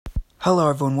Hello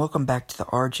everyone, welcome back to the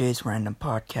RJ's Random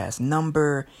Podcast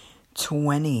number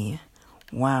 20.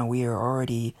 Wow, we are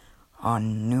already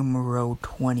on numero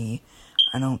 20.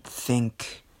 I don't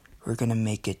think we're gonna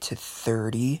make it to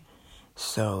 30,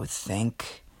 so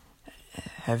thank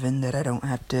heaven that I don't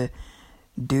have to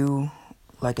do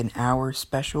like an hour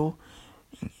special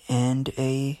and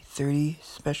a 30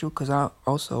 special, because I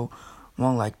also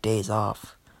want like days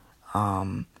off,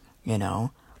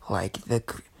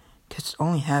 because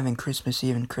only having Christmas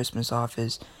Eve and Christmas off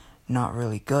is not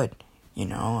really good,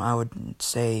 I would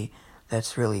say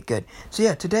that's really good. So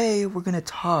yeah, today we're gonna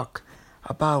talk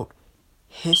about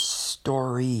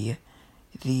history,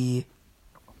 the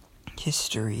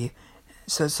history.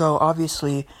 So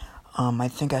obviously, I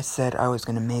think I said I was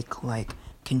gonna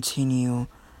continue,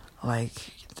 I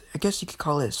guess you could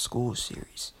call it a school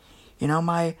series.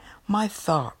 My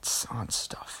thoughts on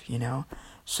stuff,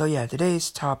 So yeah,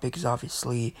 today's topic is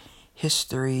obviously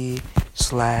history /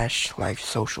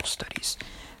 social studies.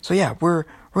 So yeah, we're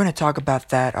gonna talk about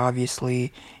that.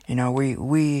 Obviously,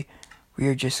 we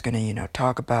are just gonna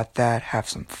talk about that, have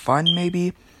some fun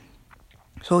maybe.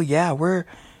 So yeah,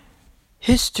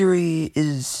 history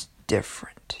is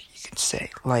different, you could say.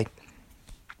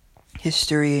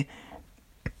 History,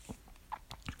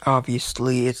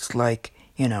 obviously, it's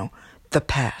the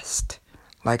past.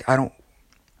 I don't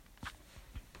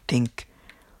think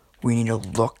we need to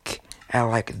look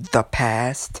at the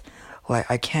past.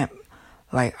 I can't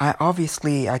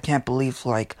believe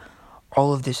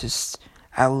all of this is,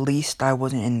 at least I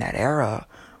wasn't in that era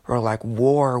where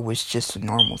war was just a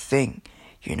normal thing.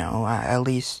 At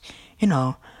least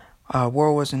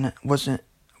war was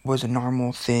a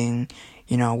normal thing.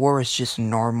 War was just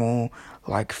normal,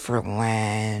 for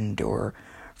land or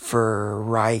for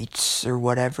rights or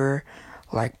whatever.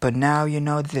 But now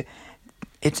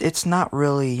it's not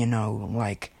really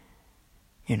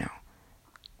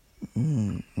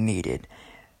needed.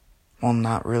 Well,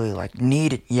 not really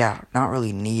needed. Yeah, not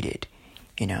really needed.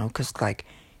 Because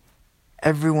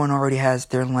everyone already has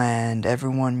their land.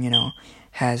 Everyone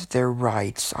has their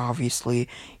rights. Obviously,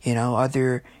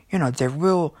 there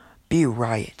will be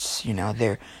riots.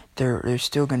 There's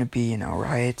still gonna be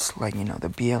riots,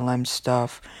 the BLM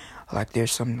stuff.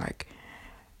 There's some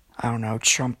I don't know,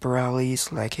 Trump rallies,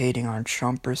 hating on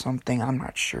Trump or something. I'm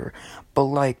not sure,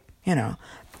 but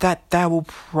that will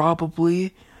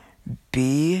probably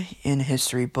be in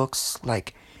history books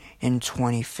in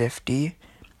 2050.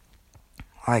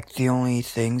 The only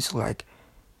things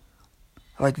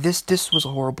this was a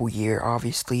horrible year,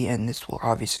 obviously, and this will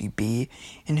obviously be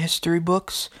in history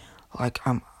books.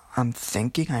 I'm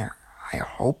thinking, I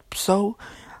hope so.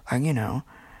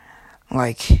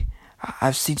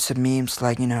 I've seen some memes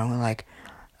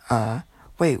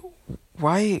wait,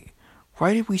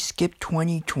 why did we skip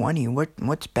 2020?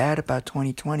 What's bad about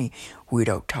 2020? We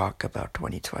don't talk about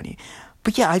 2020.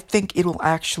 But yeah, I think it'll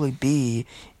actually be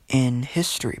in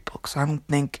history books. I don't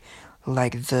think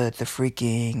the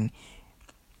freaking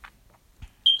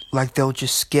they'll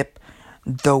just skip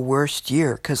the worst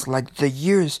year, cuz the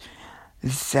years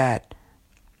that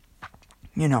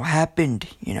happened,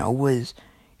 was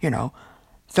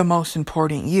the most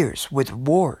important years with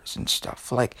wars and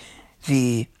stuff,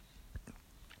 the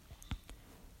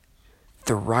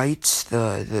rights,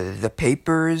 the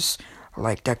papers,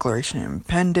 Declaration of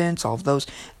Independence, all of those,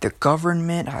 the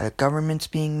government, how the government's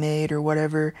being made or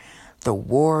whatever, the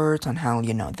wars, on how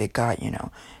they got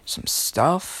some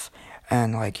stuff,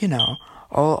 and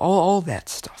all that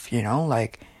stuff.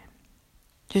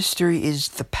 History is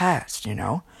the past.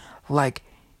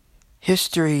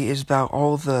 History is about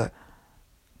all the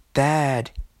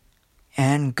bad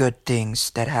and good things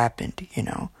that happened.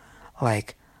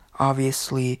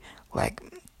 Obviously,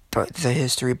 the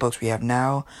history books we have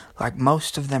now,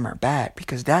 most of them are bad,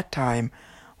 because that time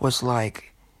was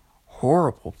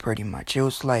horrible, pretty much. It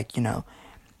was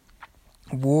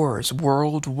wars,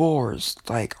 world wars,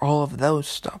 all of those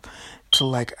stuff.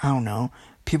 So I don't know,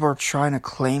 people are trying to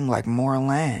claim more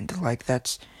land,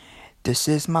 this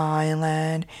is my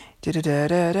land,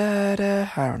 da-da-da-da-da-da,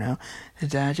 I don't know, the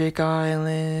Magic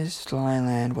Island,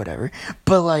 Skyland, whatever.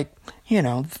 But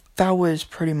that was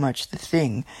pretty much the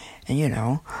thing. And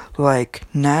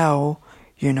now,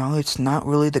 it's not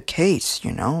really the case,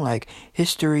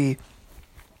 history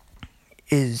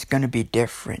is gonna be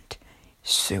different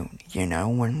soon,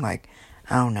 when I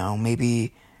don't know,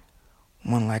 maybe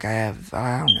when I have,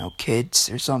 I don't know, kids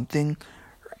or something.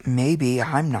 Maybe,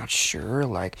 I'm not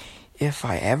sure, if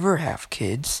I ever have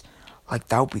kids,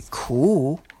 that would be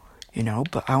cool,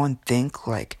 but I wouldn't think,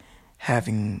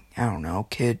 having, I don't know,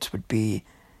 kids would be,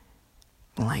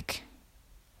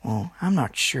 well, I'm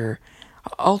not sure.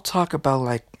 I'll talk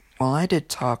about I did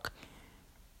talk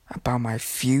about my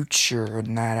future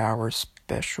in that hour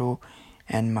special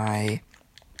and my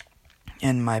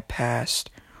past,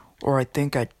 or I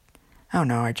don't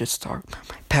know, I just talked about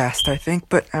my past, I think,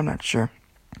 but I'm not sure.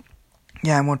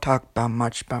 Yeah, I won't talk about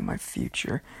much about my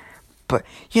future, but,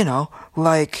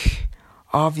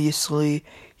 obviously,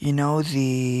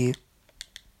 the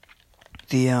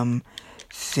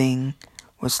thing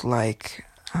was I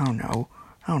don't know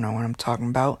what I'm talking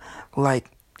about,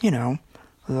 like, I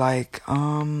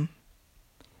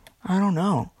don't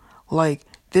know,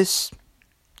 this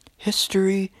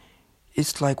history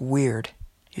is, weird,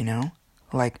 you know,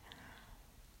 like,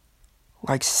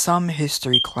 some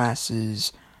history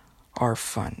classes are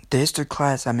fun. The history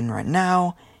class I'm in right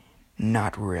now,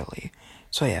 not really.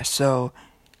 So yeah,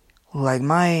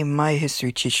 my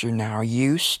history teacher now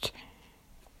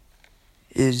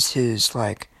is his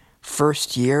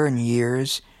first year in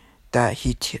years that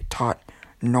he taught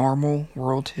normal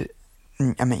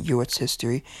U.S.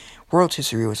 history. World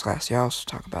history was last year. I'll also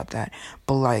talk about that.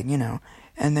 But and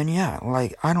then I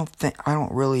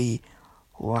don't really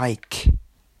like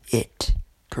it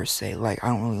per se. I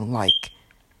don't really like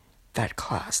that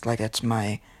class. That's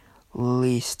my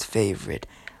least favorite.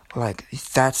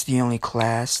 That's the only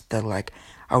class that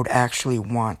I would actually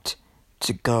want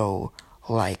to go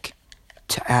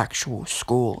to actual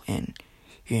school in,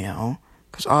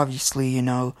 because obviously,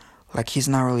 he's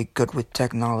not really good with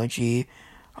technology,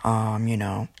 not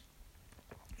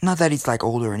that he's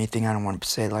old or anything. I don't want to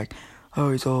say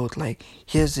oh, he's old.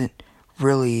 He isn't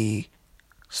really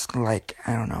I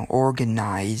don't know,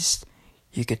 organized,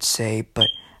 you could say, but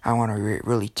I don't want to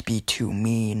really to be too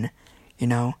mean,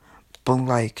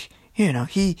 but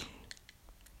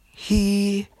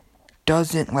he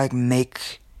doesn't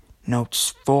make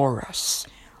notes for us.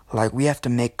 We have to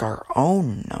make our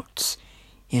own notes,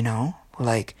 we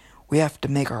have to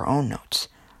make our own notes.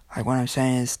 What I'm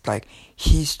saying is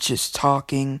he's just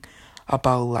talking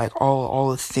about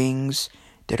all the things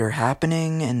that are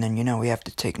happening, and then we have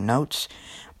to take notes.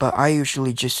 But I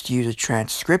usually just use a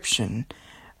transcription,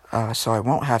 so I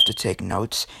won't have to take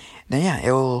notes. Then yeah,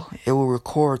 it will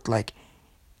record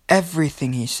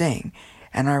everything he's saying,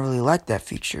 and I really like that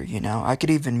feature. I could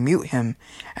even mute him,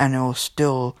 and it will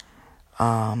still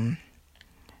do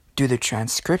the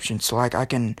transcription. So I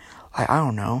can I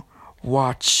don't know,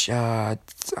 watch I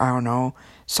don't know,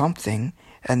 something,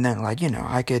 and then I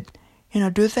could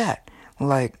do that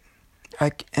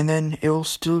and then it will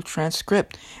still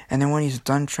transcript, and then when he's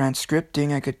done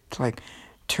transcripting, I could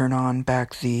turn on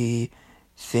back the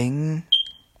thing,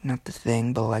 not the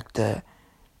thing, but the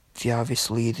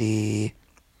obviously the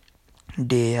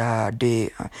the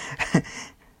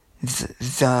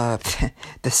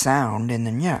the sound, and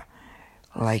then yeah,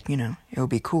 it'll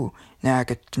be cool. Now I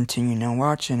could continue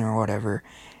watching or whatever.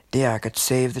 Yeah, I could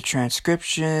save the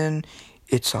transcription.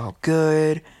 It's all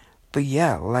good. But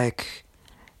yeah,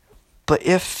 but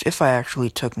if I actually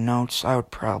took notes, I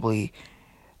would probably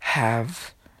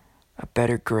have a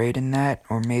better grade in that,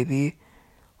 or maybe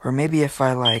if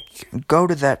I go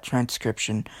to that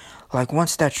transcription,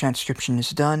 once that transcription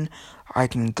is done, I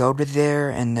can go to there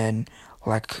and then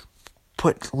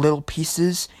put little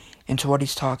pieces into what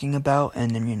he's talking about,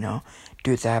 and then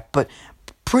do that. But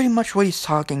pretty much what he's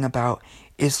talking about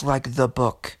is the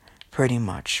book, pretty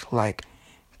much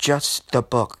just the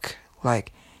book,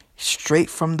 straight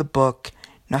from the book,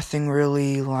 nothing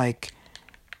really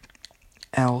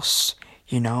else,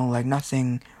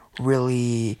 nothing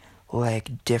really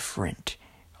different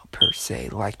per se,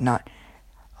 not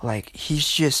he's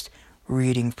just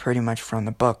reading pretty much from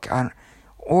the book.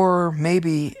 Or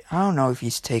maybe I don't know if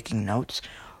he's taking notes.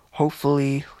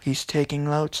 Hopefully he's taking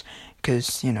notes,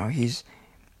 cause he's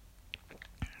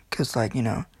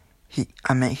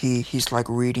he's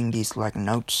reading these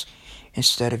notes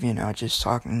instead of just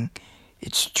talking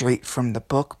it straight from the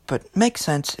book. But makes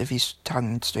sense if he's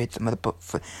talking straight from the book.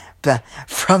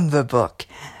 From the book.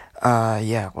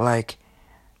 Yeah,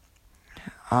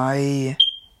 I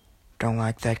don't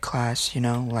like that class. I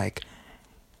don't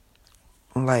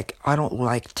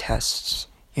like tests.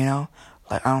 I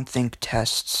don't think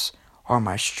tests are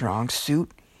my strong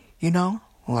suit. I don't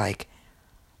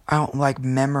like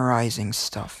memorizing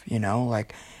stuff.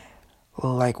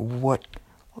 What.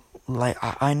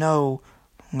 I know.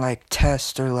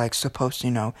 Tests are supposed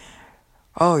to,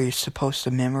 oh, you're supposed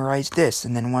to memorize this,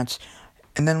 and then once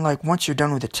you're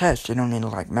done with the test, you don't need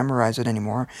to memorize it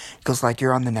anymore, because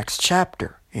you're on the next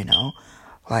chapter. I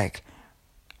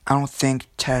don't think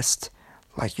tests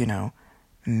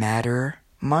matter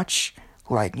much.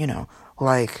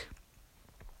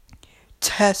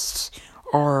 Tests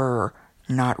are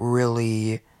not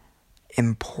really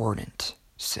important,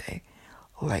 say.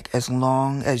 Like, as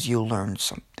long as you learn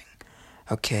something,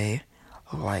 okay?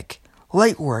 Like,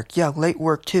 late work, yeah, late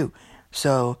work too.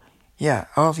 So, yeah,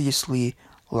 obviously,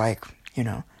 like,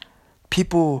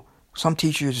 some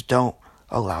teachers don't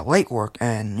allow late work,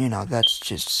 and, that's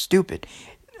just stupid.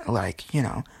 Like,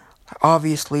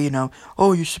 obviously,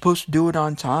 oh, you're supposed to do it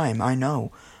on time, I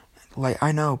know. Like,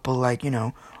 I know, but, like,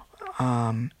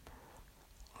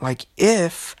 like,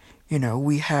 if,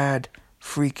 we had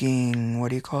freaking, what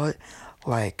do you call it?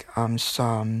 Like,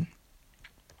 some,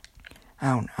 I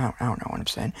don't know what I'm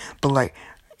saying, but, like,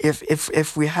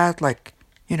 if we had, like,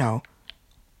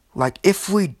 like, if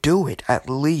we do it, at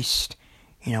least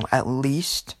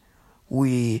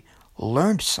we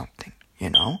learned something,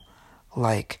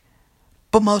 like,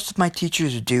 but most of my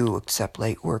teachers do accept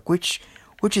late work, which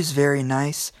is very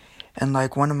nice, and,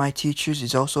 like, one of my teachers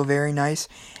is also very nice,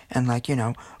 and, like,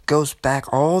 goes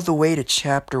back all the way to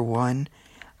chapter 1,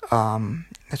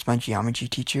 that's my geometry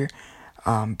teacher,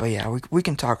 but yeah, we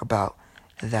can talk about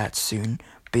that soon,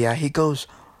 but yeah, he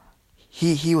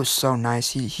was so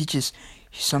nice,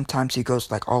 sometimes he goes,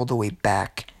 like, all the way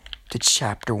back to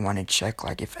chapter 1 and check,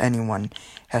 like, if anyone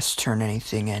has turned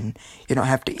anything in. You don't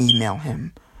have to email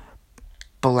him,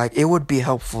 but, like, it would be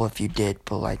helpful if you did,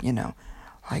 but, like,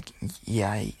 like,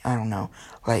 yeah, I don't know,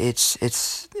 like,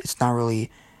 it's not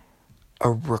really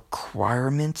a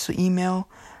requirement to email,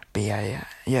 but yeah,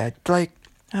 like,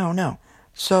 I don't know,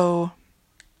 so,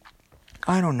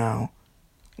 I don't know,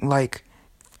 like,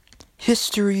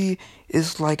 history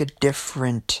is like a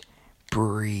different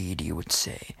breed, you would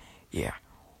say. Yeah.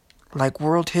 Like,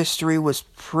 world history was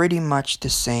pretty much the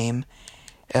same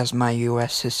as my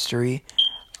US history.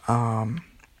 I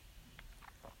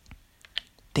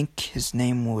think his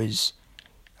name was,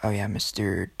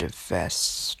 Mr.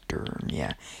 DeVester.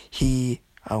 Yeah.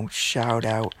 Shout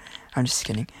out. I'm just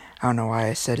kidding. I don't know why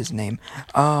I said his name.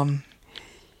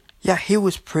 Yeah, he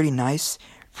was pretty nice.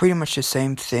 Pretty much the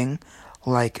same thing.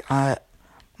 Like, both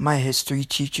my history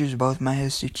teachers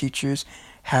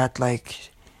had, like,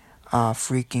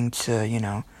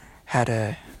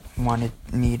 wanted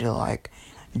me to, like,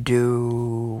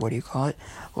 do, what do you call it?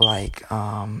 Like,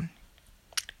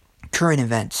 current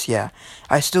events, yeah.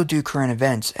 I still do current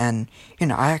events, and,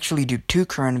 I actually do 2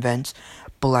 current events,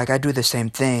 but, like, I do the same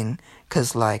thing,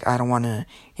 because, like, I don't want to,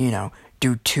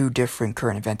 do 2 different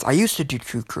current events. I used to do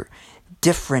 2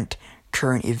 different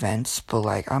current events, but,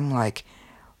 like, I'm like,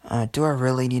 do I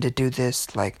really need to do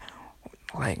this? Like,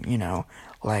 like,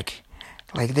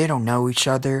 they don't know each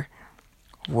other.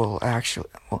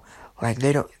 Like,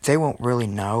 they won't really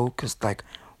know, because, like,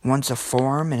 one's a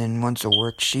form, and then one's a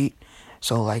worksheet,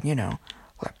 so, like,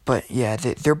 but, yeah,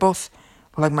 they're both,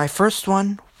 like, my first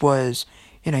one was,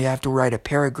 you have to write a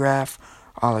paragraph,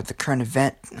 like, the current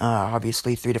event,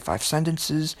 obviously 3 to 5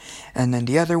 sentences, and then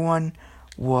the other one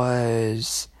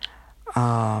was,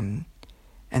 and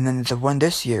then the one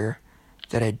this year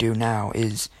that I do now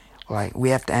is, like, we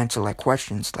have to answer, like,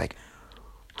 questions, like,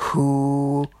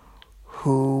 who,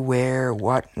 where,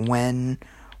 what, when,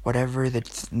 whatever, the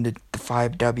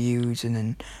 5 W's, and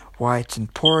then why it's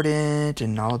important,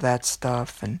 and all that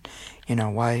stuff, and,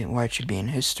 why it should be in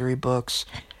history books.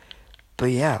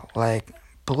 But yeah, like,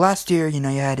 but last year, you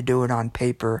had to do it on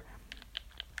paper,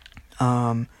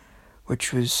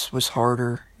 which was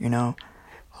harder,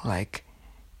 like,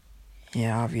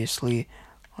 yeah, obviously,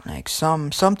 like, some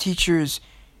teachers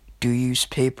do use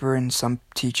paper, and some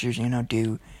teachers,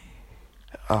 do,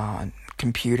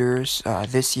 computers.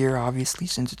 This year, obviously,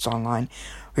 since it's online,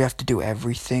 we have to do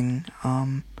everything,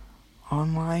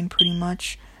 online, pretty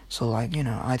much. So, like,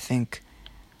 I think,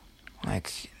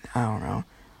 like, I don't know,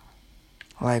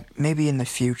 like, maybe in the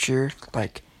future,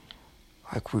 like,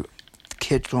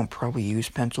 kids won't probably use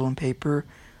pencil and paper,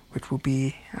 which will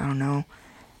be, I don't know,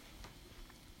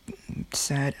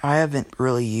 sad. I haven't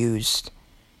really used,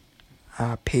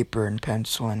 paper and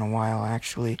pencil in a while,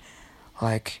 actually.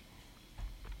 Like,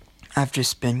 I've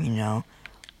just been,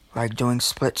 like, doing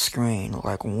split screen,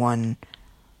 like, one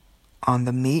on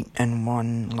the Meet and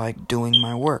one, like, doing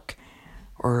my work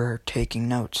or taking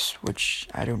notes, which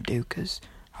I don't do, because,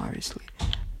 obviously,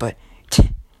 but,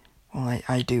 well,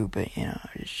 I do, but,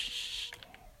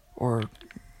 or,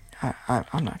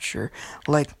 I'm not sure,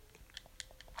 like,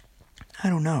 I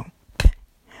don't know,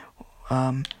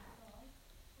 but,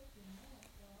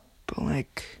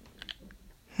 like,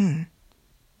 I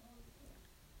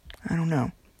don't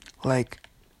know, like,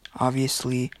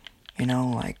 obviously,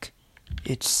 like,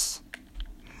 it's,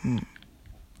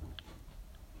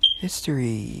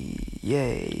 history,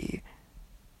 yay,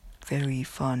 very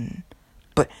fun,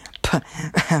 but,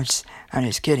 I'm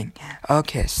just kidding.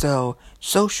 Okay, so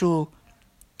social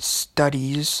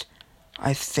studies,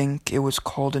 I think it was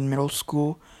called in middle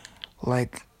school.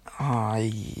 Like,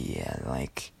 yeah,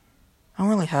 like, I don't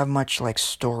really have much, like,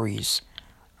 stories,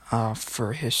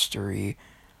 for history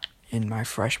in my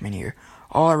freshman year.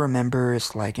 All I remember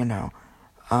is, like,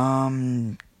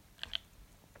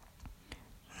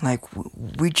 like,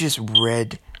 we just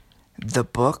read the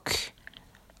book,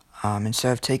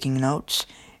 instead of taking notes,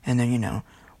 and then,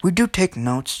 we do take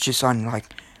notes just on,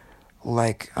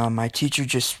 my teacher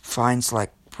just finds,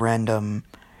 like, random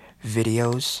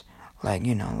videos,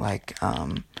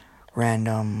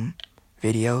 random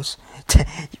videos,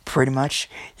 pretty much,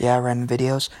 yeah, random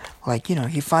videos,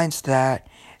 he finds that,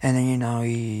 and then,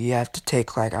 you have to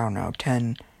take, like, I don't know,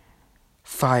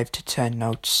 5 to 10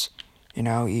 notes,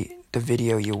 the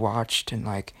video you watched, and,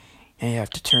 you have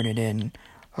to turn it in,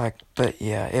 but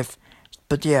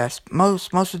yes,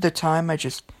 most of the time,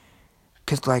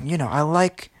 cause, I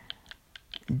like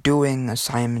doing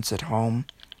assignments at home,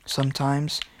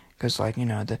 sometimes, cause,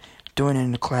 doing it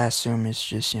in the classroom is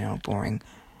just, boring,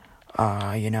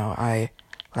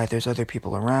 there's other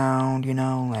people around,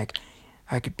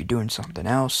 I could be doing something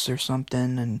else or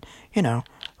something, and,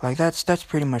 that's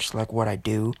pretty much, what I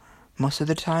do most of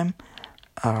the time,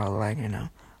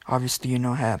 obviously,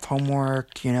 I have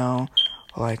homework, in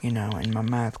my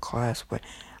math class, but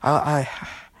I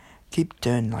keep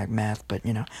doing, math, but,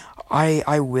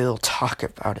 I will talk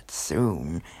about it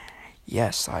soon,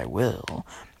 yes, I will,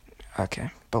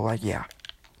 okay, but, yeah,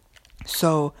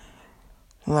 so,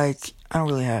 I don't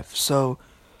really have, so,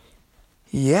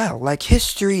 yeah,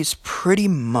 history is pretty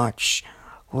much,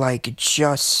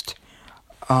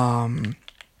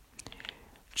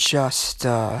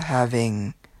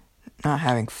 having, not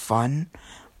having fun,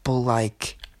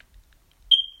 but,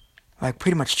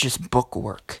 pretty much just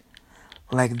bookwork,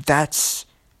 that's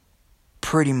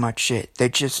pretty much it, they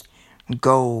just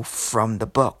go from the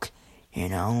book,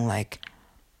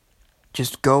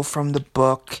 just go from the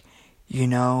book,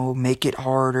 make it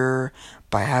harder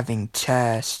by having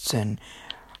tests and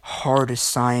hard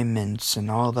assignments and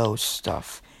all those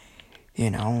stuff.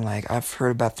 I've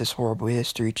heard about this horrible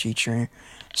history teacher,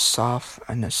 it's a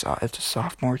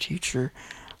sophomore teacher.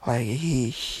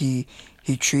 He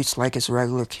treats his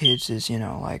regular kids as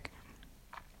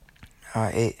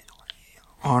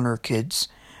honor kids,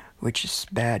 which is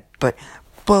bad. But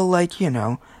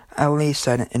at least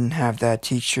I didn't have that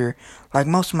teacher.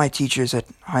 Most of my teachers at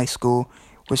high school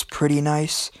was pretty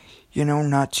nice.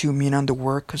 Not too mean on the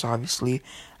work, because obviously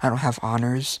I don't have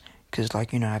honors. Because,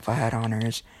 if I had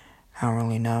honors, I don't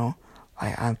really know.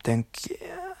 I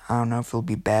don't know if it'll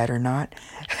be bad or not.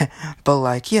 But,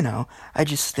 I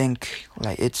just think,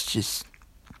 it's just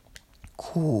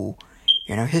cool.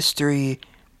 History,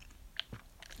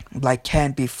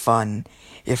 can be fun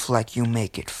if, you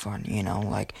make it fun,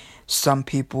 some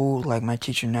people, my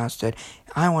teacher now said,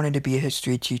 I wanted to be a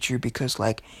history teacher because,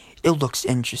 it looks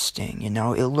interesting, it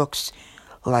looks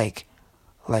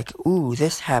ooh,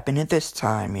 this happened at this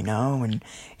time, and,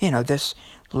 this,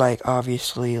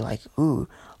 obviously, ooh,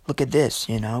 look at this,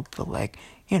 but,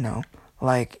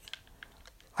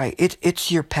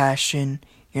 it's your passion,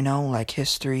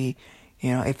 history,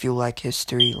 if you like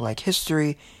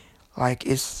history,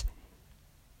 is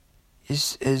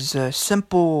a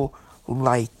simple,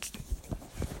 I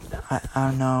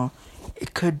don't know,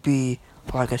 it could be,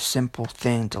 a simple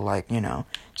thing to,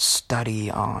 study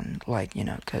on,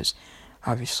 because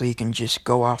obviously you can just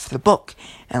go off the book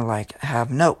and,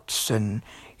 have notes, and,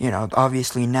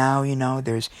 obviously now,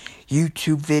 there's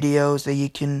YouTube videos that you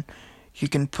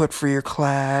can put for your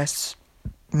class,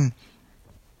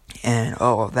 and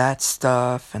all of that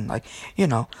stuff, and,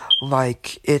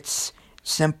 it's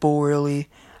simple, really.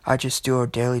 I just do a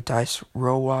daily dice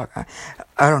roll walk.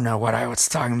 I don't know what I was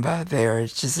talking about there.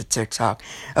 It's just a TikTok.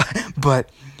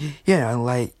 But,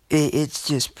 it's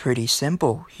just pretty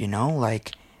simple,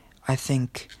 I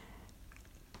think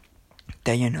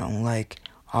that,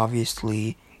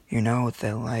 obviously,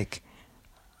 that,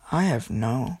 I have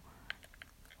no,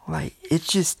 it's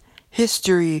just,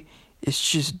 history is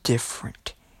just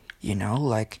different,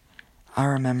 I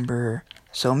remember,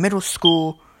 so middle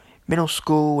school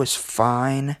was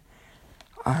fine.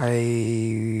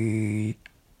 I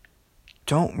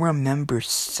don't remember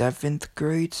 7th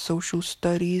grade social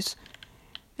studies,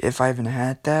 if I even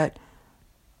had that.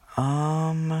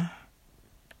 I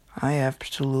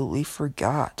absolutely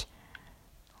forgot.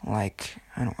 I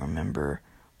don't remember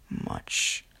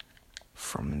much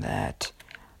from that.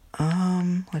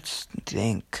 Let's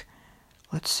think.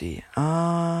 Let's see.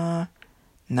 No.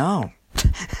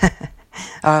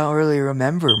 I don't really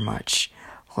remember much.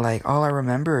 like all I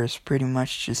remember is pretty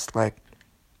much just like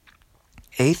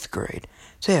 8th grade.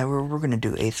 So yeah, we're gonna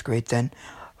do 8th grade then.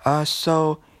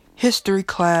 So history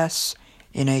class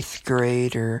in 8th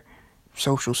grade, or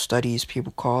social studies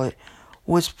people call it,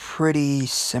 was pretty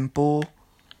simple.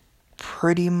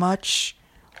 Pretty much,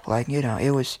 like, you know,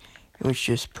 it was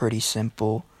just pretty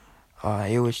simple.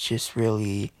 It was just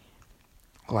really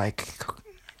like,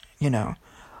 you know,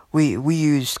 we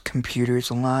used computers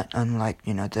a lot, unlike,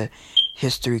 you know, the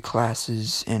history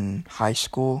classes in high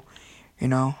school. You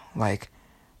know, like,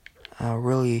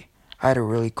 really, I had a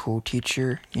really cool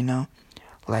teacher. You know,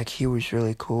 like, he was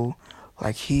really cool.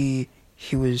 Like, he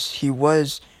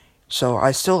was. So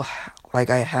I still like,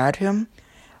 I had him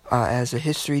as a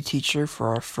history teacher for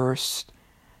our first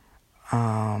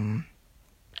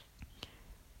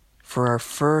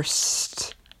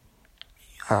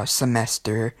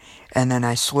semester, and then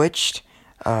I switched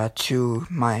to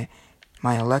my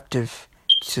elective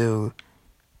to,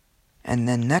 and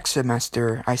then next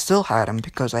semester I still had him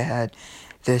because I had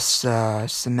this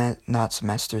not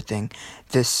semester thing,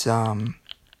 this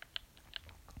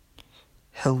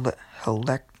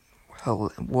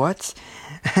what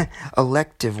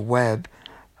elective web,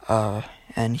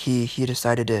 and he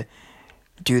decided to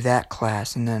do that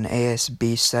class, and then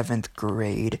ASB 7th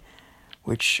grade,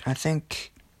 which I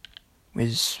think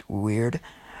is weird,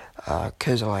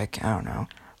 cause like, I don't know,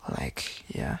 like,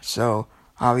 yeah, so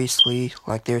obviously,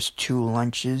 like, there's 2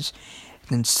 lunches,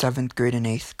 then 7th grade and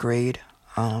 8th grade,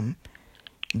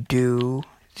 do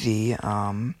the,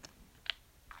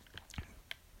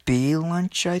 B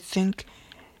lunch, I think,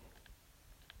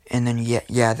 and then,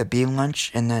 yeah, the B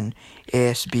lunch, and then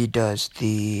ASB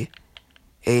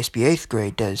 8th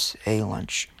grade does A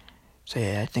lunch, so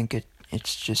yeah, I think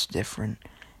it's just different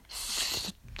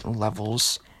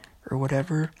levels, or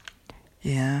whatever,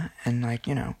 yeah, and like,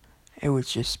 you know, it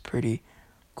was just pretty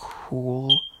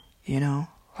cool, you know,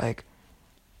 like,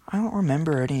 I don't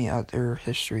remember any other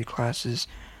history classes,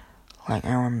 like,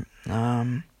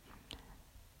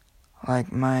 like,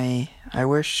 I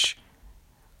wish,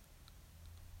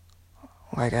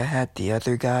 like, I had the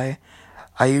other guy.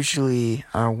 I usually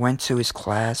went to his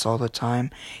class all the time.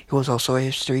 He was also a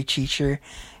history teacher.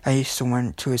 I used to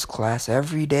went to his class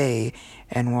every day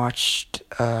and watched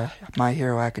My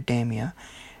Hero Academia.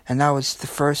 And that was the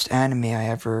first anime I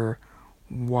ever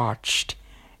watched.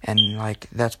 And, like,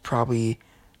 that's probably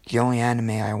the only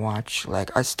anime I watched.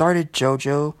 Like, I started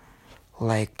JoJo,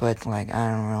 like, but, like,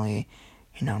 I don't really,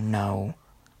 you know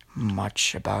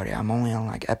much about it. I'm only on,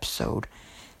 like, episode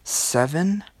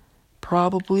 7,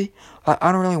 probably.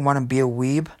 I don't really want to be a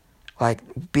weeb. Like,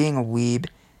 being a weeb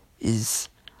is,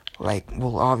 like,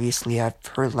 well, obviously, I've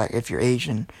heard, like, if you're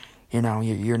Asian, you know,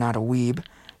 you're not a weeb.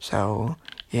 So,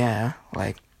 yeah,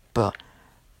 like, but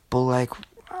like,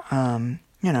 you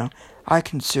know, I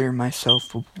consider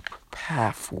myself a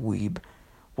half weeb.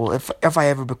 Well, if I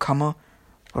ever become a,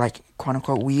 like, quote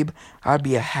unquote weeb, I'd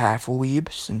be a half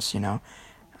weeb, since, you know,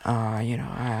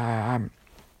 I'm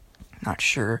not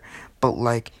sure, but,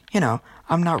 like, you know,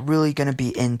 I'm not really gonna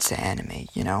be into anime,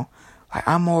 you know? Like,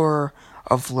 I'm more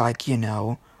of, like, you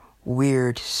know,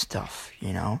 weird stuff,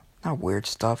 you know? Not weird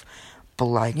stuff, but,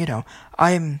 like, you know,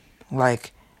 I'm,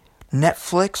 like,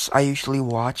 Netflix, I usually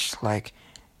watch, like,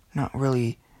 not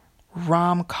really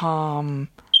rom-com,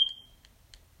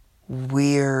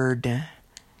 weird,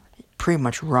 pretty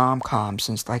much rom-com,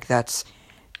 since, like, that's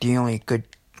the only good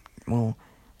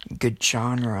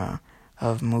genre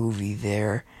of movie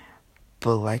there.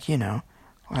 But, like, you know,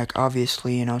 like,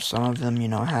 obviously, you know, some of them, you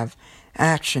know, have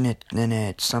action in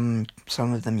it, some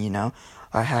of them, you know,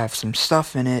 have some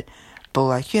stuff in it, but,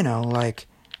 like, you know, like,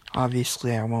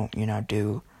 obviously I won't, you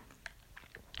know,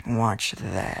 watch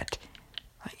that.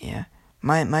 Like, yeah,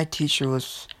 my teacher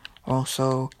was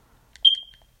also,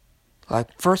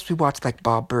 like, first we watched, like,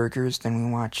 Bob Burgers, then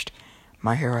we watched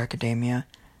My Hero Academia,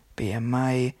 but yeah,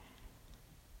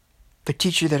 the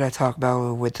teacher that I talk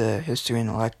about with the history and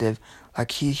elective,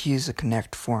 like, he's a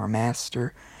Connect 4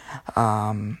 master.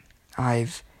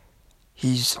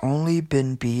 He's only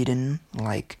been beaten,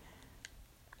 like,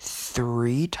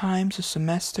 3 times a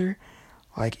semester.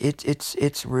 Like,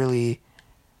 it's really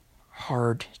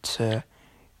hard to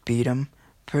beat him.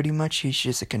 Pretty much, he's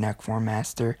just a Connect 4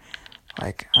 master.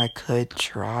 Like, I could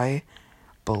try,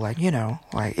 but, like, you know,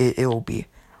 like, it will be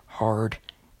hard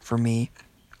for me.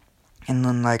 And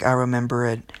then, like, I remember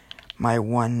at that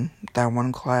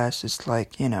one class, it's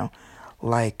like, you know,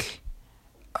 like,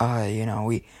 you know,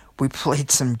 we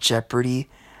played some Jeopardy,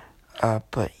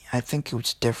 but I think it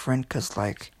was different, cause,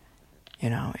 like, you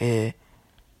know, it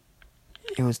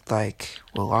was like,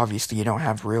 well, obviously you don't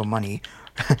have real money,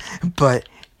 but,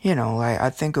 like, I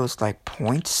think it was, like,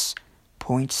 point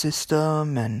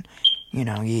system, and,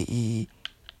 you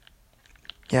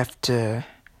have to,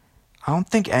 I don't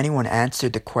think anyone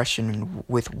answered the question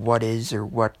with what is, or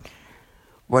what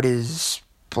is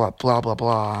blah, blah, blah,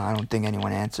 blah. I don't think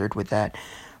anyone answered with that.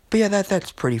 But yeah,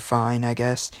 that's pretty fine, I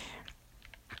guess.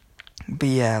 But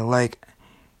yeah, like,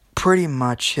 pretty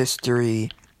much history,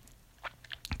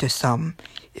 to sum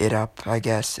it up, I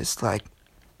guess, is like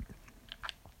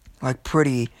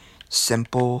pretty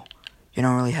simple. You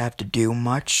don't really have to do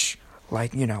much.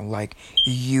 Like,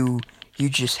 you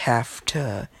just have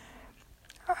to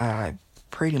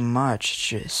pretty much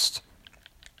just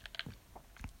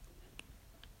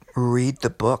read the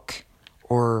book,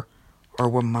 or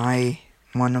what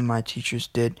one of my teachers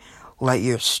did, let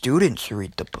your students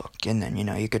read the book, and then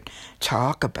you could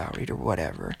talk about it or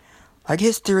whatever. Like,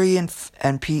 history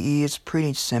and PE is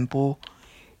pretty simple,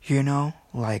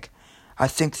 like, I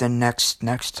think the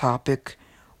next topic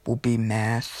will be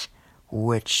math,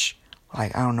 which,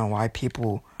 like, I don't know why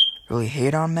people really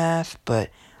hate on math, but,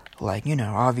 like,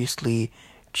 obviously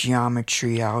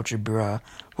geometry, algebra,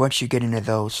 once you get into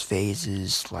those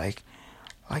phases, like,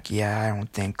 yeah, I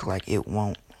don't think, like, it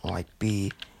won't, like,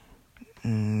 be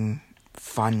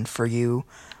fun for you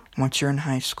once you're in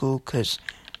high school, because,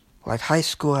 like, high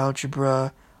school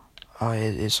algebra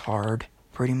is hard,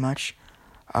 pretty much.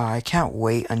 I can't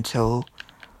wait until,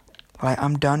 like,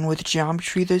 I'm done with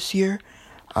geometry this year.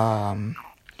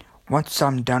 Once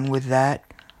I'm done with that,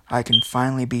 I can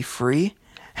finally be free.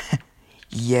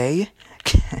 Yay.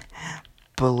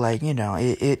 But, like,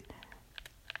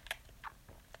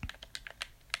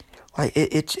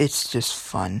 it's just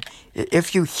fun.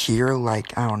 If you hear,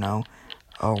 like, I don't know,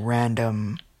 a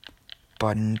random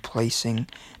button placing,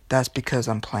 that's because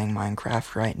I'm playing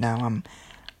Minecraft right now.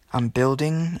 I'm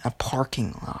building a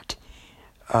parking lot.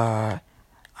 I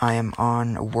am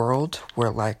on a world where,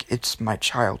 like, it's my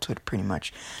childhood, pretty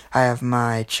much. I have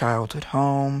my childhood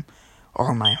home,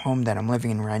 or my home that I'm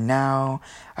living in right now.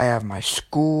 I have my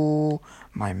school,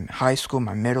 my high school,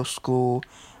 my middle school,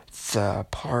 the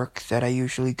park that I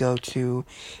usually go to,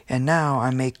 and now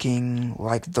I'm making,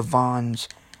 like, the Vons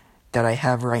that I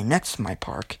have right next to my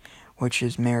park, which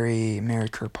is Mary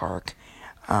Kerr Park.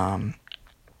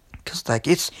 'Cause, like,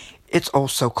 it's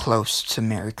also close to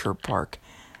Mary Kerr Park.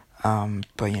 But,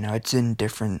 it's in a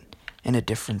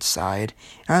different side.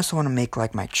 And I also want to make,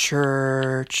 like, my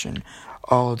church and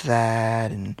all of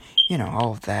that, and,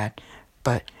 all of that.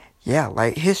 But, yeah,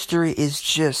 like, history is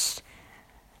just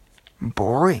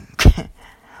boring.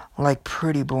 Like,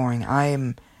 pretty boring. I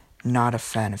am not a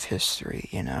fan of history,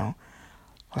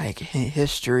 Like,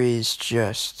 history is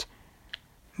just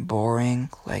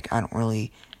boring. Like, I don't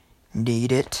really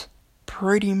need it,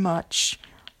 pretty much.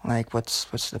 Like, what's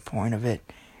the point of it,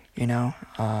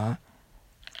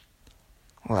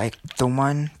 Like, the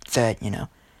one that,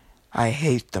 I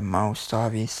hate the most,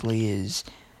 obviously, is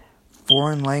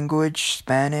foreign language,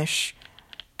 Spanish.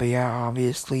 But yeah,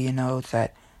 obviously,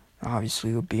 that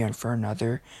obviously would be for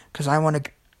another, because I want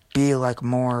to be, like,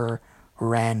 more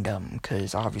random,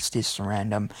 because obviously it's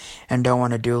random, and don't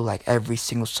want to do, like, every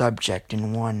single subject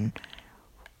in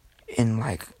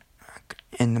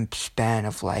the span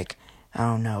of, like, I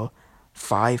don't know,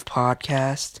 5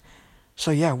 podcasts.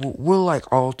 So yeah, we'll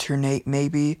like alternate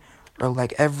maybe, or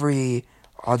like every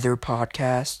other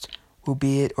podcast will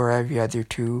be it, or every other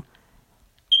 2.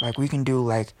 Like, we can do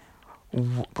like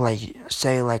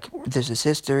say, like, this is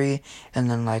history,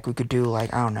 and then, like, we could do,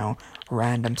 like, I don't know,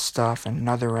 random stuff and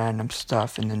another random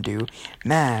stuff, and then do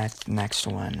math next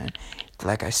one, and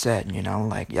like I said,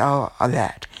 like, y'all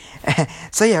that.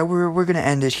 So yeah, we're gonna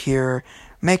end it here.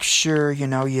 Make sure,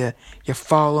 you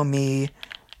follow me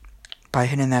by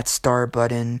hitting that star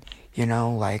button,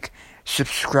 like,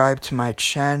 subscribe to my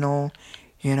channel,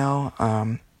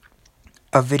 a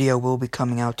video will be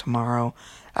coming out tomorrow.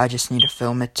 I just need to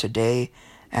film it today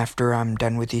after I'm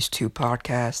done with these 2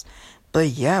 podcasts. But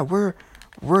yeah, we're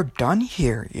done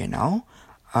here,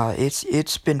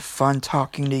 It's been fun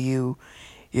talking to you.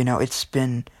 It's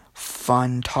been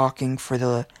fun talking for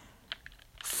the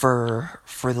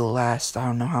last, I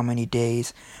don't know how many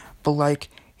days. But, like,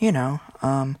 yeah,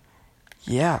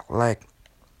 like,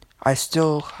 I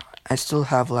still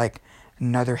have, like,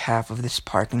 another half of this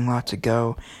parking lot to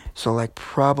go. So, like,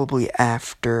 probably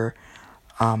after,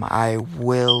 I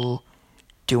will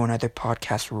do another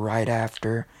podcast right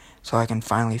after, so I can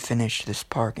finally finish this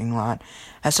parking lot.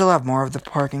 I still have more of the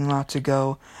parking lot to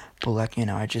go, but, like,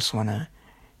 I just want to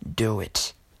do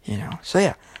it, So,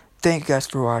 yeah, thank you guys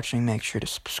for watching. Make sure to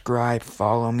subscribe,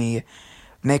 follow me.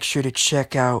 Make sure to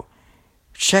check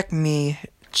me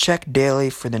check daily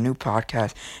for the new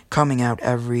podcast coming out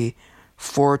every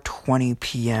 4:20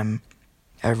 p.m.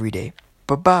 every day.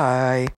 Bye-bye.